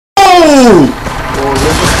Oh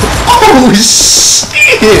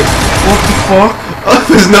shit! What the fuck? I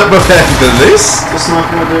was not prepared for this. The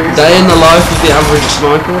sniper are doing Day in the life of the average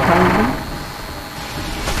sniper, apparently.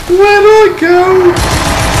 Where do I go?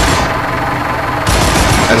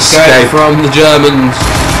 Escape from the Germans.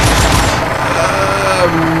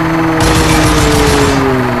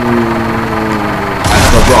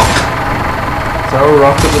 And a rock. Throw a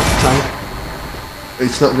rock at the tank.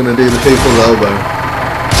 It's not going to do the people's elbow.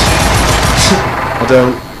 I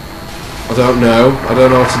don't know. I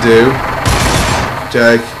don't know what to do.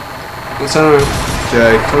 Jake. Turn around.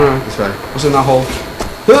 Jake. Turn around. This way. What's in that hole?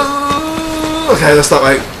 Okay, that's that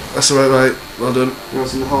way. That's the right way. Well done.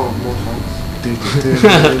 What's in the hole? More tanks. I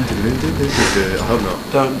hope not.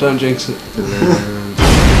 Don't jinx it.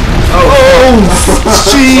 Oh,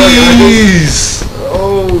 jeez!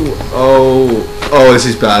 Oh, this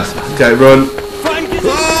is bad. Okay, run.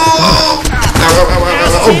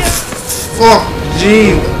 Oh, fuck!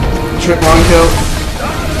 Gee! Trick one kill.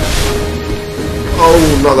 Oh,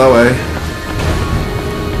 not that way.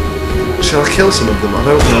 Shall I kill some of them? I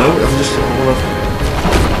don't know. I'm just.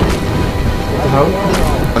 What the hell?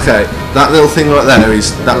 Okay, that little thing right there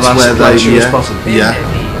is that's where they. Yeah.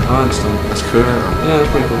 I understand. That's cool. Yeah,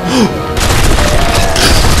 that's pretty cool.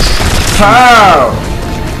 Pow!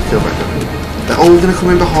 Feel better. They're all gonna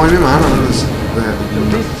come in behind me, man. And there's there.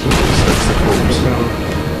 Search the corpse.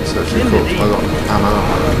 Search the corpse. I got ammo.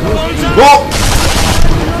 What?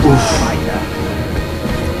 Oof.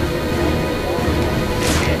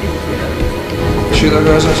 Shoot that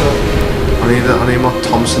guy's ass up. I need my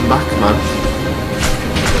Thompson back, man.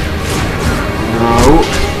 No.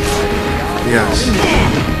 Yes.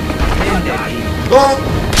 Oh!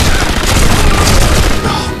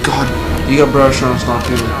 Oh God. You got bro trying to start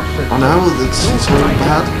people. I know, it's all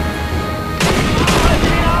bad.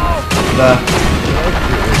 There.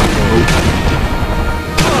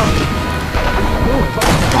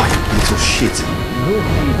 Oh, you little shit.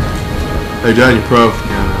 Hey Dan, you're pro. Yeah.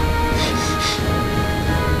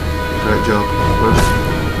 Great job.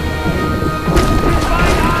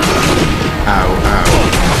 Ow.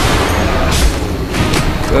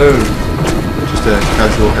 Boom. Just a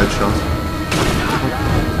casual headshot.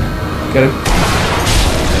 Get him.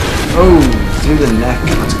 Oh, through the neck.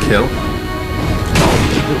 That's a kill.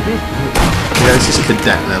 Yeah, it's just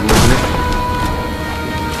cadet level, isn't it?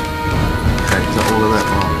 Okay, is that all of that?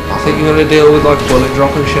 I think you're gonna deal with like bullet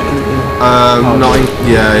drop and shit. Not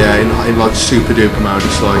in, in like super duper mode,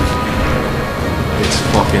 it's like, it's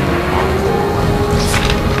fucking hardcore.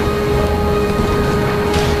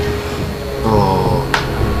 Oh.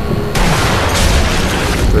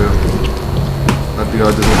 Boom. That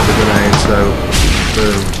guy doesn't have a grenade, so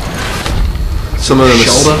boom. Some of these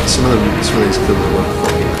kills were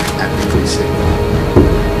fucking epically sick.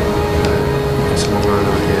 Someone going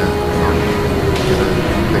over here.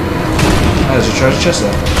 There's a treasure chest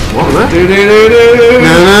there. What? No.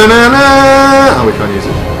 Oh, we can't use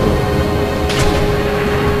it.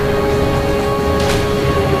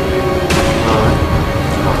 Alright.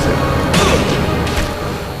 That's it.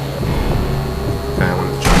 Okay, I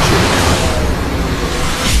wanted to try and shoot him.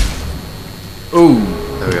 Ooh.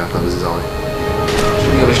 There we go, that was his eye. So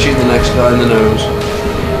you gotta shoot the next guy in the nose.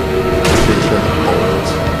 Shoot the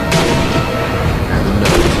balls. And the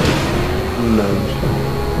nose. Nose.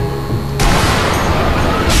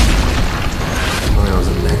 I think that was a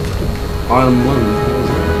neck. Iron Lung.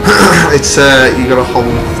 It's you got a whole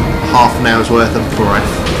half an hour's worth of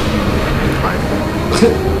breath. Right.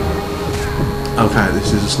 Okay,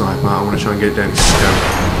 this is a sniper. I want to try and get it down his scope.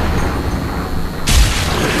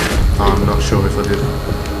 I'm not sure if I did.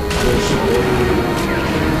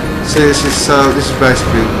 So this is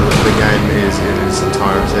basically the game is in its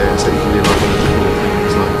entirety. So you can do like one of the cool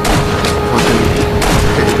things like if I can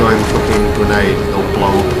hit the guy with a fucking grenade, it'll blow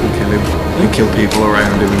up and kill him and kill people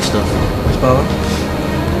around him and stuff. Spell that?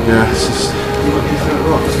 Yeah, it's just. You got different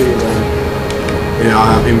rocks here then? Yeah,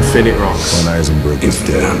 I have infinite rocks. When Eisenberg was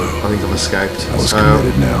dead, I think I've escaped. I was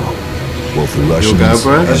committed now. Both the Russians go,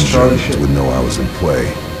 bro? and Germans would know I was in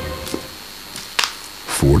play.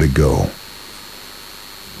 4 to go.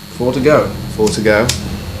 4 to go. 4 to go.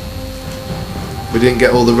 We didn't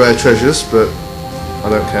get all the rare treasures, but I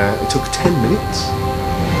don't care. It took 10 minutes.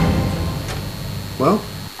 Well,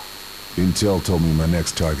 Intel told me my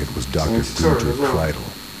next target was Dr. It's a turret Gunter as well. Kreidel,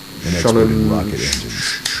 an expert in rocket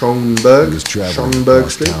engines. He was traveling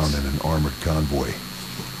across town in an armored convoy.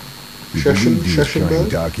 We believed he was carrying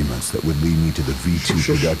documents that would lead me to the V2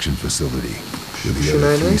 production facility, where the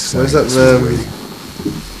other 3 Where's that scientists were waiting.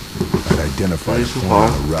 I'd identified a Nice and point on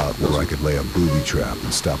far. a route where I could lay a booby trap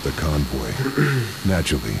and stop the convoy.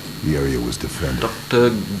 Naturally, the area was defended. Dr.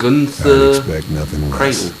 I'd Gunther expect nothing less.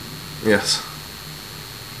 Creighton. Yes.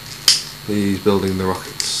 He's building the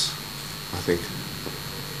rockets, I think.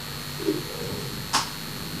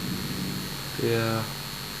 Yeah.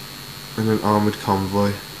 And an armoured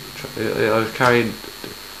convoy. I've carried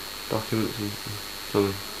documents and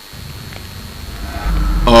something.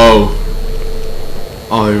 Oh!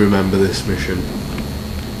 I remember this mission.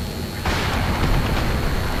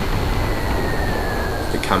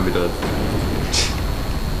 It can be done.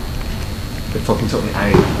 It fucking took me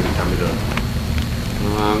ages, but it can be done.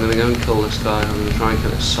 I'm gonna go and kill this guy. I'm gonna try and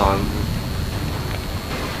kill it silently.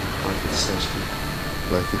 Like it says to me.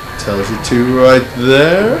 Like it tells you to right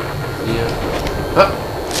there. Yeah.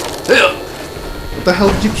 What the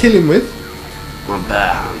hell did you kill him with? My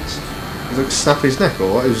bare hands. Did you like snap his neck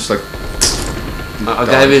or what? It was just like... I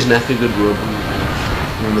gave his neck a good rub.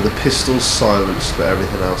 Remember, the pistol's silenced, but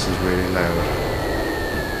everything else is really loud.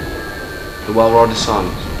 The well rod is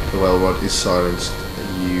silent. The well rod is silenced.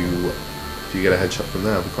 If you get a headshot from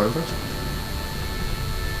there, I'll be quite impressed.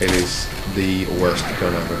 It is the worst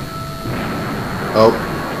gun ever. Oh.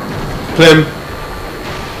 Plim!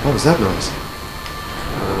 What was that noise?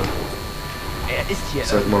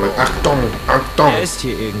 It's like more like Achtung! Achtung! ist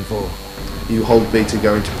hier irgendwo. You hold B to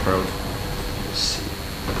go into prone. Let's see.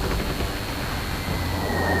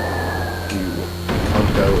 You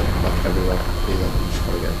can't go like everywhere either. You just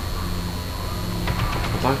gotta go.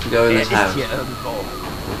 I'd like to go in this house. hier irgendwo.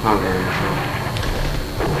 I can't go in this house.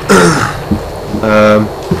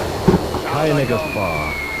 Keine Gefahr.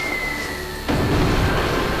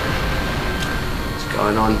 What's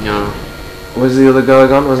going on here? Where's the other guy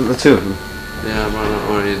gone? Wasn't there two of them? Yeah, I'm running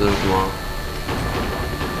already those tomorrow.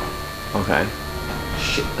 Okay.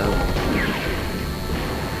 Shit though.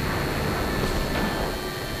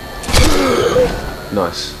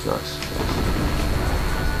 Nice, nice.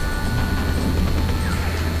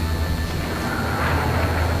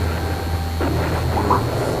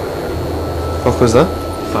 What was that?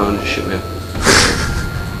 Phone just shit me up.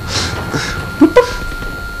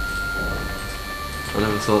 I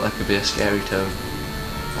never thought that could be a scary tone.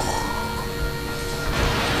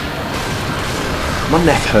 My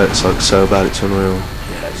neck hurts like so bad, it's unreal.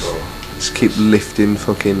 Just keep lifting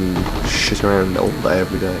fucking shit around all day,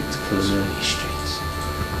 every day. It's killing me. Streets.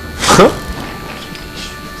 Huh?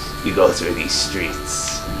 You go through these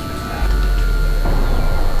streets.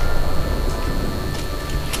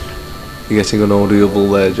 You're getting an audible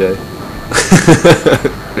there, Jay.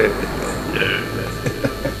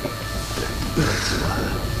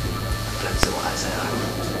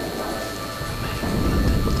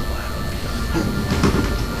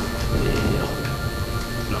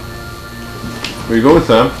 Where you going,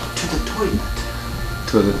 Sam? To the toilet.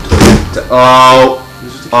 To the toilet. Oh!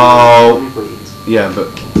 Oh! Yeah,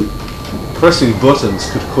 but pressing buttons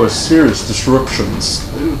could cause serious disruptions.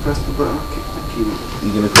 I didn't press the button, I kicked the key.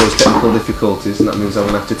 You're going to cause technical difficulties, and that means I'm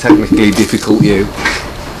going to have to technically difficult you. You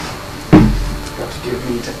have to give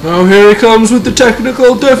me Oh, here he comes with the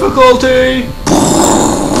technical difficulty!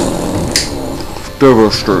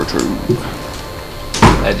 Devastating.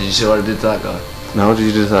 Hey, did you see what I did to that guy? No, did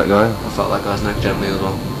you do to that guy? I felt that guy's neck gently as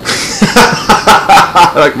well.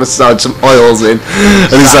 Like massage some oils in,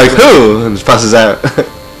 and he's like, "Ooh," and just passes out.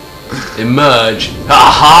 Emerge!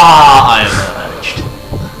 Aha! I emerged!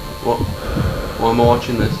 What? Why am I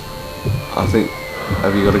watching this? I think,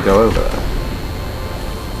 have you got to go over there?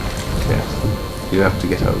 Yes. You have to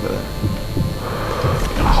get over there.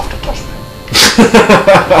 You're gonna have to toss me.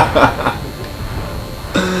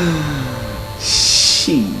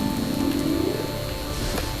 She.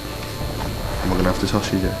 Am I gonna have to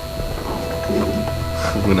toss you, Joe?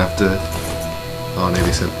 I'm gonna have to. Oh, I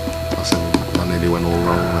nearly said. I nearly went all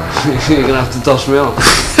wrong there. You're gonna have to toss me off.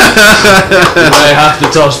 You may have to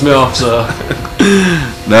toss me off, sir.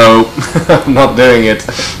 No, I'm not doing it.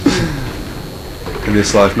 In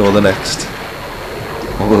this life nor the next.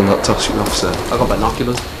 I will not toss you off, sir. I got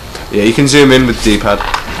binoculars. Yeah, you can zoom in with the D-pad.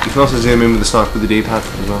 You can also zoom in with the sniper with the D-pad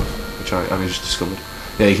as well, which I only just discovered.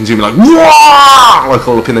 Yeah, you can zoom in like, Wah! Like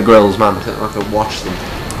all up in the grills, man. I think I could watch them.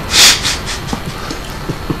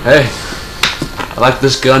 Hey, I like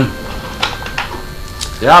this gun.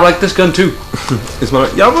 Yeah, I like this gun too. It's my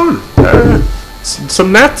jawohl.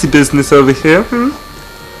 Some Nazi business over here.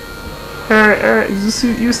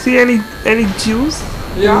 You see any Jews?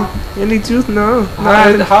 Yeah. Any Jews? No.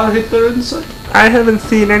 How Hitler inside? I haven't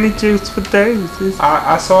seen any Jews for days.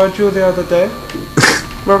 I saw a Jew the other day.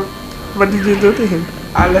 What did you do to him?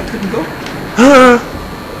 I let him go.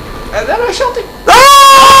 And then I shot him.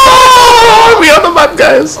 Oh! so bad,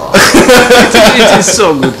 guys. It is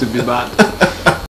so good to be bad.